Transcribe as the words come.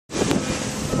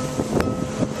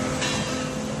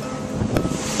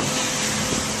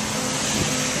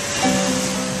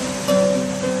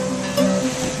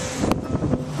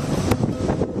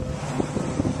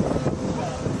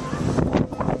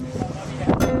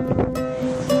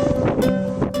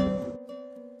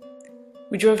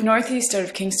drove northeast out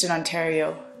of Kingston,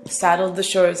 Ontario, saddled the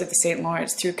shores of the St.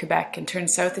 Lawrence through Quebec, and turned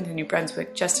south into New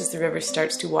Brunswick just as the river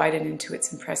starts to widen into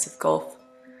its impressive gulf.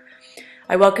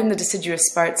 I welcomed the deciduous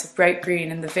sparts of bright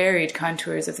green and the varied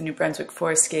contours of the New Brunswick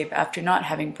forestscape after not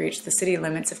having breached the city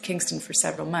limits of Kingston for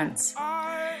several months.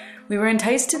 We were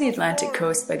enticed to the Atlantic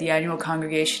coast by the annual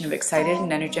congregation of excited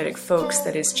and energetic folks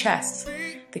that is CHESS,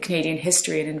 the Canadian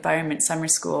History and Environment Summer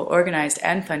School, organized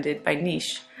and funded by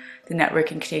NICHE, the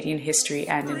Network in Canadian History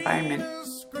and Environment.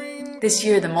 This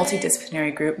year, the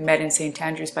multidisciplinary group met in St.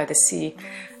 Andrews by the Sea,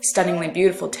 a stunningly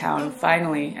beautiful town,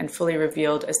 finally and fully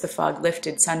revealed as the fog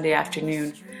lifted Sunday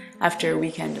afternoon after a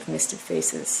weekend of misted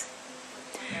faces.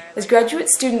 As graduate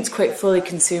students quite fully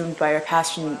consumed by our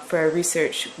passion for our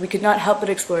research, we could not help but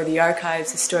explore the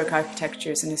archives, historic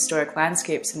architectures, and historic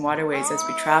landscapes and waterways as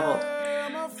we traveled.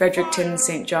 Fredericton,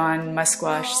 St. John,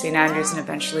 Musquash, St. Andrews, and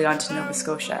eventually on to Nova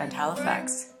Scotia and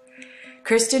Halifax.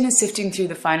 Kirsten is sifting through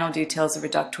the final details of her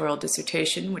doctoral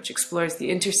dissertation, which explores the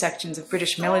intersections of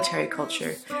British military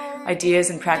culture,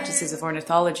 ideas and practices of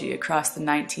ornithology across the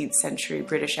 19th century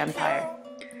British Empire.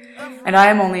 And I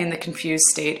am only in the confused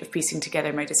state of piecing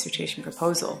together my dissertation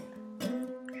proposal.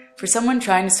 For someone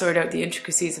trying to sort out the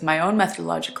intricacies of my own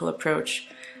methodological approach,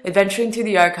 adventuring through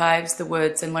the archives, the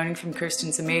woods, and learning from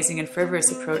Kirsten's amazing and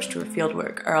fervorous approach to her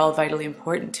fieldwork are all vitally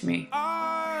important to me.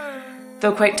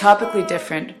 Though quite topically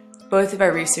different, both of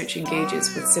our research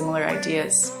engages with similar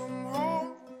ideas.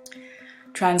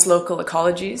 Translocal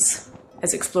ecologies,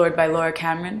 as explored by Laura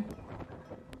Cameron,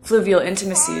 fluvial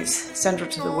intimacies, central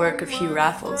to the work of Hugh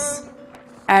Raffles,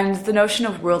 and the notion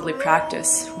of worldly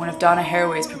practice, one of Donna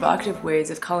Haraway's provocative ways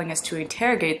of calling us to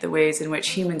interrogate the ways in which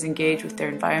humans engage with their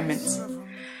environments.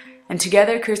 And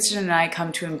together, Kirsten and I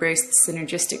come to embrace the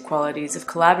synergistic qualities of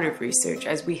collaborative research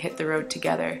as we hit the road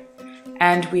together,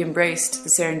 and we embraced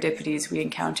the serendipities we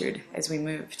encountered as we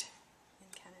moved. In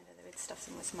Canada, the big stuff's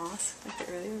in with moss, like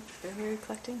the earlier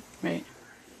collecting. Right.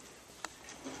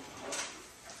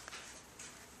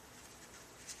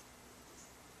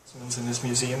 In his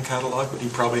museum catalog, but he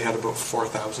probably had about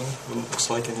 4,000. It looks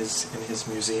like in his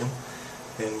museum,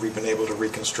 and we've been able to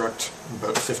reconstruct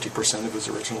about 50% of his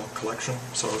original collection.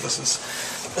 So this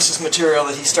is material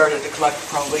that he started to collect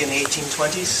probably in the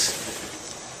 1820s.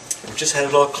 We just had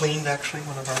it all cleaned, actually.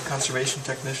 One of our conservation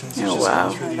technicians has just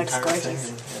gone through the entire thing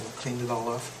and cleaned it all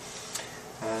off.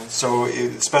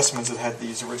 Specimens that had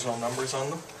these original numbers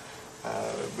on them,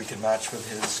 we can match with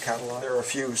his catalog. There are a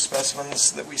few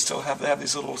specimens that we still have. They have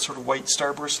these little sort of white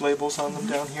starburst labels on them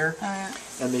down here,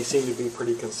 and they seem to be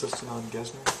pretty consistent on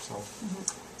Gesner.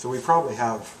 So we probably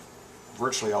have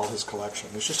virtually all his collection.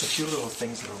 There's just a few little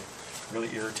things that are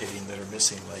really irritating that are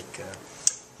missing, like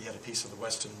he had a piece of the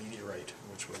Weston meteorite,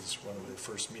 which was one of the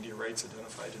first meteorites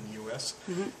identified in the U.S.,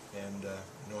 and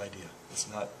no idea. It's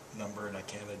not numbered, and I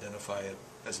can't identify it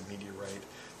as a meteorite.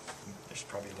 There's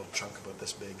probably a little chunk about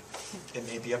this big. It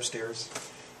may be upstairs.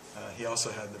 He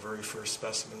also had the very first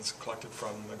specimens collected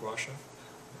from Magwasha,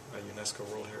 a UNESCO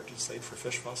World Heritage Site for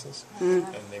fish fossils, and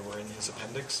they were in his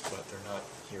appendix, but they're not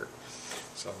here.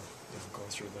 So, going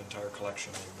through the entire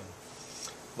collection, they've been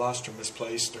lost or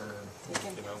misplaced or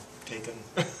taken.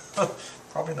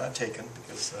 Probably not taken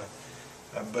because,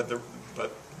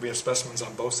 but we have specimens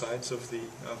on both sides of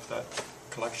that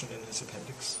collection in his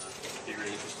appendix. It'd be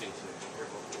really interesting to hear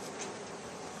about this.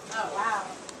 Oh wow!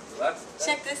 That's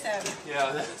Check this out.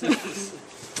 Yeah, that's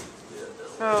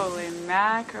Holy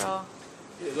mackerel.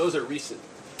 yeah, those are recent,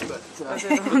 but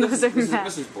Those are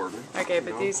this is Boardman. Okay,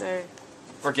 but these are...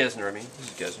 Or Gesner, I mean.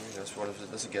 This is Gesner.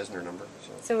 That's a Gesner number.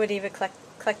 So would he have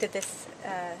collected this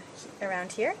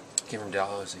around here? Came from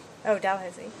Dalhousie. Oh,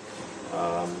 Dalhousie.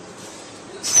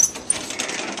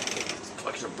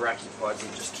 Collection of brachiopods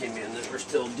that just came in that we're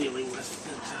still dealing with.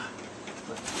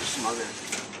 Some other.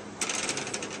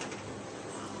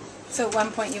 So at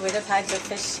one point you would have had your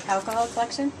fish alcohol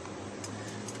collection?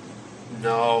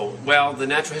 No. Well, the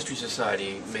Natural History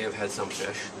Society may have had some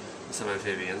fish, some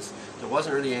amphibians. There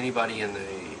wasn't really anybody in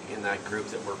that group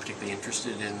that were particularly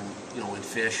interested in in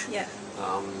fish. Yeah.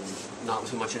 Not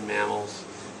too much in mammals.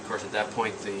 Of course, at that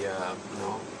point, the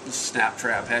snap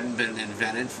trap hadn't been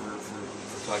invented for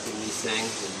collecting these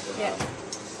things. And,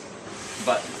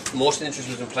 but most interest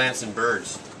was in plants and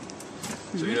birds.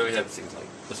 So you have things like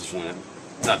this is from the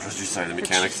Natural History Society, the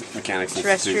Mechanics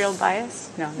Terrestrial Institute. bias?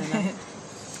 No.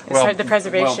 It's the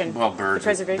preservation. Well, birds, the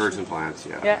preservation. birds and plants.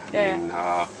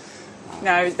 Yeah.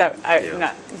 No,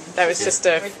 that was just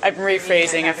I'm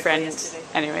rephrasing a friend.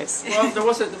 Anyways. Well, there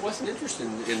was an interest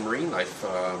in marine life.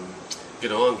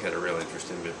 Gedong had a real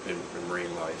interest in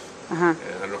marine life. Uh-huh.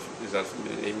 And I don't know if, is that a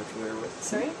name you're familiar with?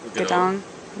 Sorry? Gadong?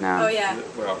 No. Oh, yeah.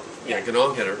 Well, yeah,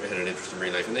 Ganong had an interest in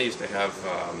marine life, and they used to have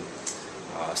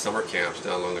summer camps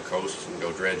down along the coast and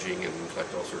go dredging and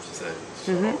collect all sorts of things.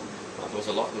 So there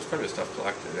was quite a bit of stuff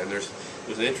collected, and there's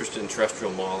an interest in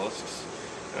terrestrial mollusks,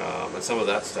 and some of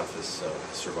that stuff has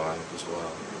survived as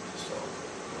well. So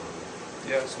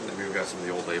yeah, so we've got some of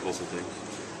the old labels and things.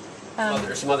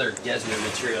 There's some other Gesner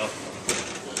material.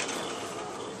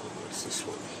 What's this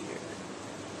one here?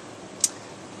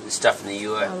 The stuff in the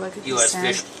U.S.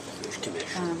 Fish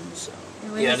Commission. So.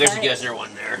 Yeah, there's a Gesner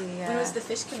one there. When was the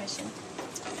Fish Commission?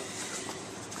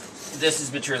 This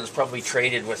is material that's probably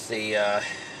traded with the.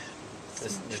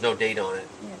 There's no date on it,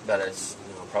 but it's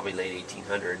probably late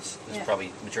 1800s. It's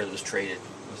probably material that was traded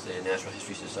with the Natural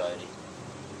History Society.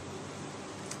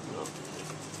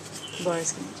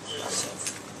 Laura's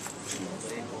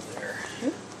There.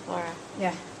 Laura.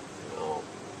 Yeah.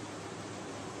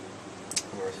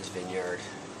 North is Vineyard.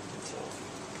 So.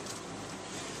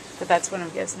 But that's one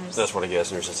of Gesner's. That's one of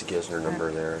Gesner's. That's a Gesner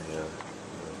number there. Yeah.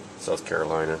 South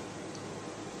Carolina.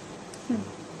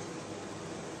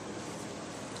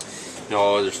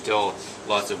 No, there's still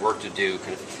lots of work to do,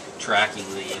 kind of tracking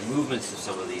the movements of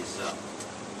some of these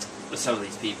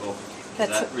people.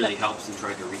 That really helps in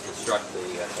trying to reconstruct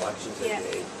the collections they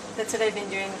made. That's what I've been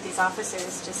doing with these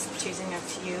officers, just choosing a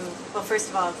few. Well, first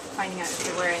of all, finding out if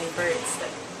there were any birds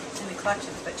in the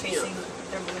collections, but tracing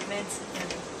their movements and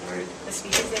the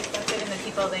species they collected and the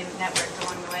people they networked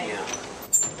along the way. Yeah.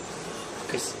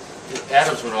 Because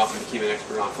Adams went off and became an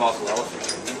expert on fossil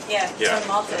elephants. Yeah. So in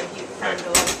Malta, he found a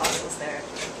lot of fossils there.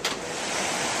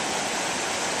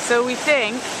 So we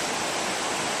think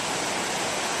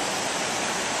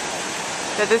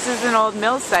that this is an old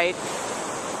mill site.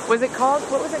 Was it called?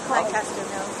 What was it called? Lancaster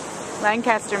Mills.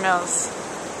 Lancaster Mills.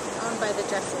 Owned by the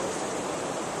Jessers.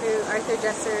 Arthur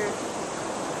Jesser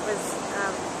was.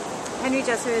 Henry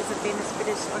Jesser is a famous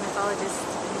British ornithologist,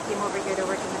 and he came over here to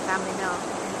work in the family mill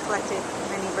and collected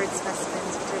many bird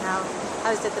specimens, which are now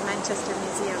housed at the Manchester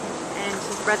Museum. And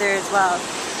his brother as well,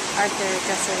 Arthur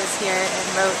Jesser, was here and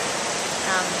wrote,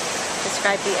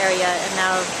 described the area, and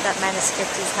now that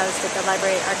manuscript is housed at the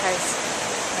Library Archives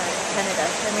Canada,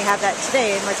 and we have that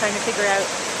today, and we're trying to figure out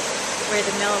where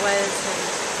the mill was and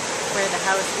where the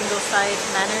house, Ingleside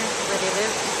Manor, where they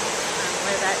lived,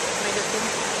 where that might have been.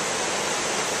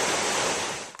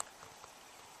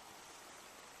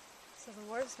 So the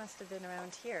wharves must have been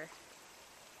around here.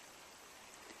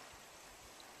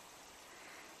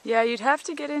 Yeah, you'd have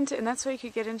to get into, and that's why you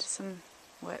could get into some,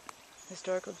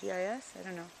 historical GIS? I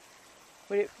don't know.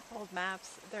 Would it? Old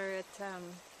maps. They're at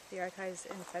the archives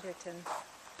in Fredericton.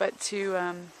 But to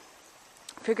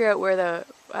figure out where the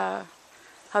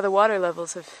how the water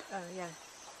levels have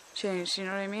changed, you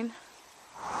know what I mean?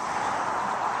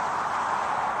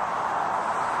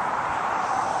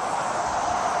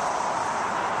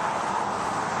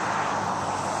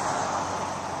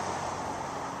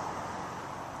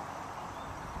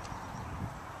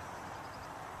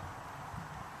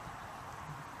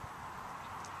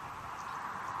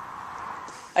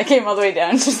 I came all the way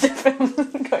down just from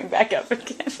going back up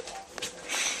again.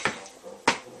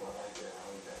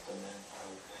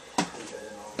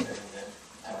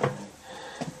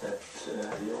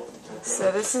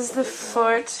 So this is the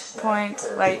Fort Point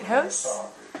Lighthouse,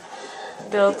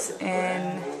 built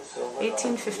in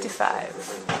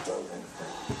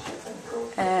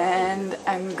 1855. And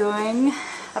I'm going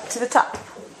up to the top.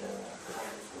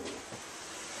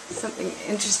 Something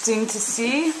interesting to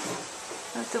see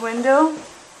out the window.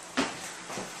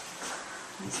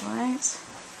 There's light.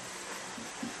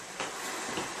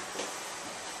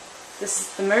 This is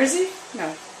the Mersey?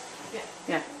 No.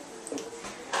 Yeah.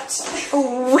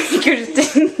 Oh, we could have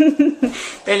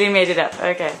barely made it up.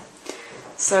 Okay.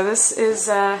 So this is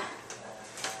the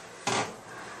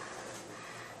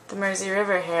Mersey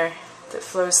River here that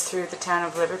flows through the town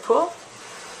of Liverpool.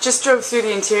 Just drove through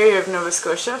the interior of Nova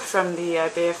Scotia from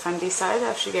the Bay of Fundy side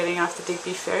after getting off the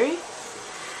Digby Ferry.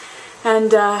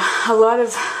 And a lot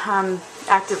of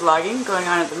active logging going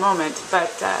on at the moment,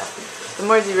 but the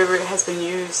Mersey River has been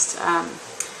used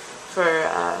for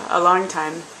a long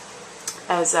time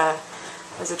as a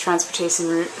transportation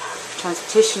route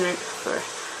for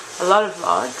a lot of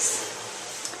logs.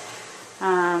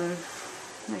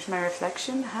 There's my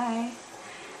reflection. Hi.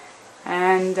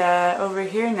 And over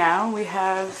here now we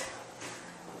have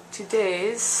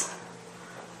today's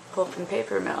pulp and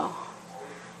paper mill.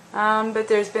 But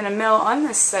there's been a mill on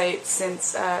this site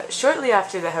since shortly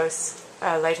after the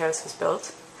lighthouse was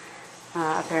built,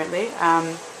 apparently.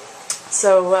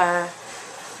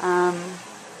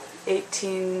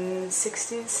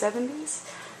 1860s, 70s.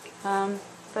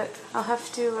 But I'll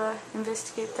have to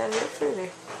investigate that a bit further.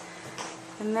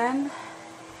 And then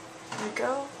we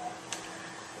go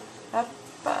up,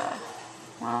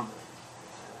 well,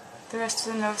 the rest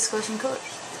of the Nova Scotian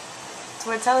coast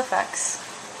towards Halifax.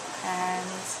 And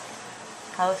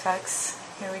Halifax,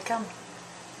 here we come.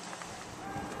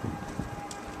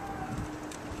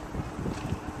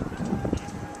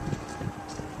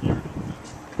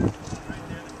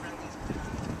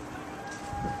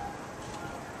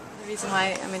 The reason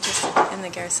why I'm interested in the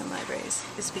garrison libraries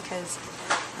is because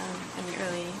in the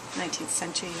early 19th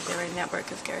century there were a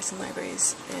network of garrison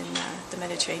libraries in the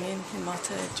Mediterranean, in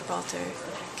Malta, Gibraltar,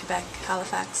 Quebec,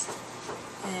 Halifax,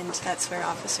 and that's where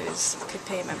officers could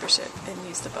pay membership and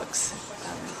use the books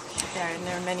there. And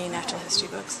there were many natural history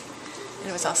books. And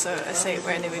it was also a site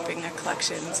where they would bring their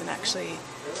collections, and actually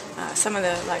some of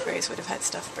the libraries would have had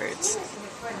stuffed birds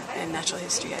and natural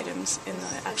history items in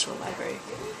the actual library.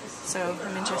 So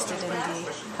I'm interested in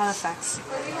the Halifax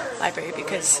library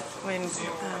because when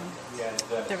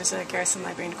there was a garrison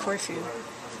library in Corfu,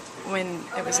 when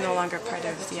it was no longer part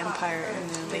of the empire in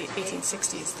the late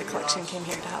 1860s, the collection came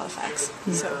here to Halifax.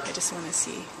 So I just want to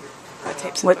see what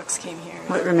types of books came here.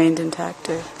 What remained intact?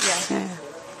 Or, yeah.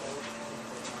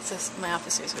 So my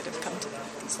officers would have come to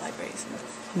these libraries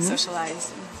and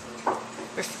socialized and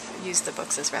used the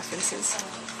books as references.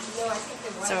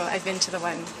 So I've been to the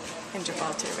one in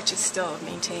Gibraltar, which is still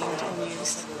maintained and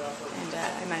used, and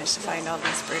I managed to find all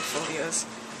these bird folios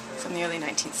from the early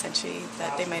 19th century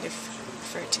that they might have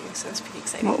referred to, so it was pretty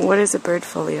exciting. What is a bird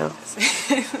folio?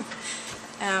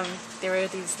 There were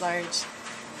these large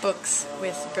books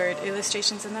with bird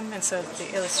illustrations in them, and so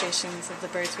the illustrations of the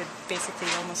birds would basically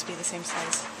almost be the same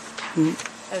size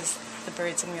as the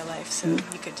birds in real life, so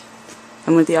you could...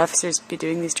 And would the officers be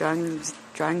doing these drawings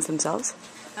themselves?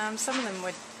 Some of them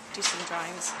would do some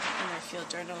drawings in their field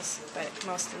journals, but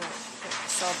most of them, like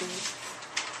Selby,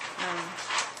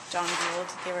 John Gould,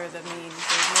 they were the main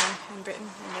birdmen in Britain,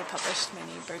 and they published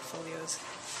many bird folios.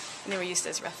 And they were used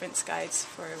as reference guides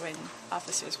for when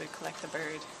officers would collect the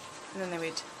bird. And then they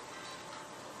would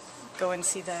go and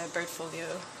see the bird folio,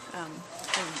 and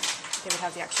they would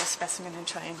have the actual specimen and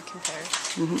try and compare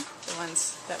the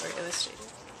ones that were illustrated.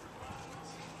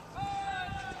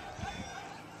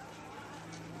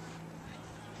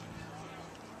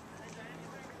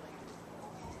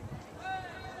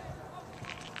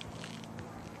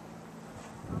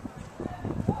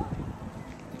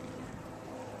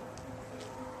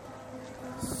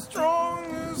 Strong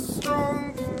as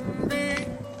strong can be.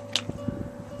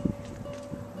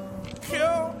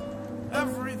 Kill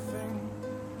everything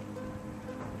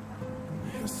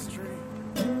in history.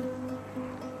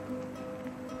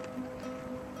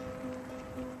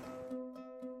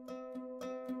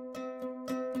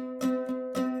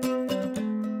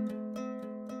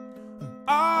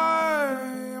 I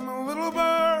am a little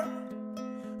bird,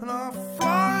 and I'll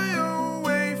fly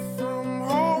away from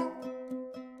home.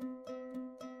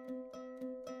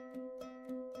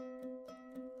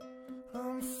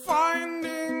 I'm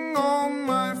finding all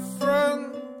my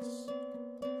friends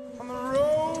on the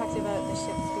road. Talks about the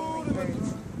ships being like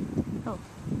birds.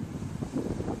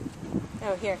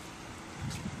 Oh, here.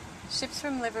 Ships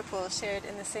from Liverpool shared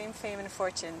in the same fame and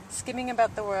fortune, skimming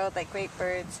about the world like great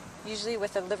birds, usually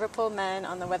with a Liverpool man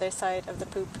on the weather side of the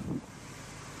poop.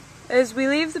 As we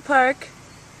leave the park,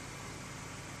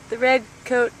 the red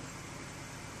coat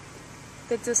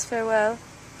bids us farewell.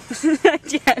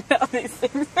 Yeah, all these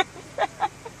things.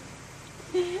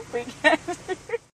 We can't.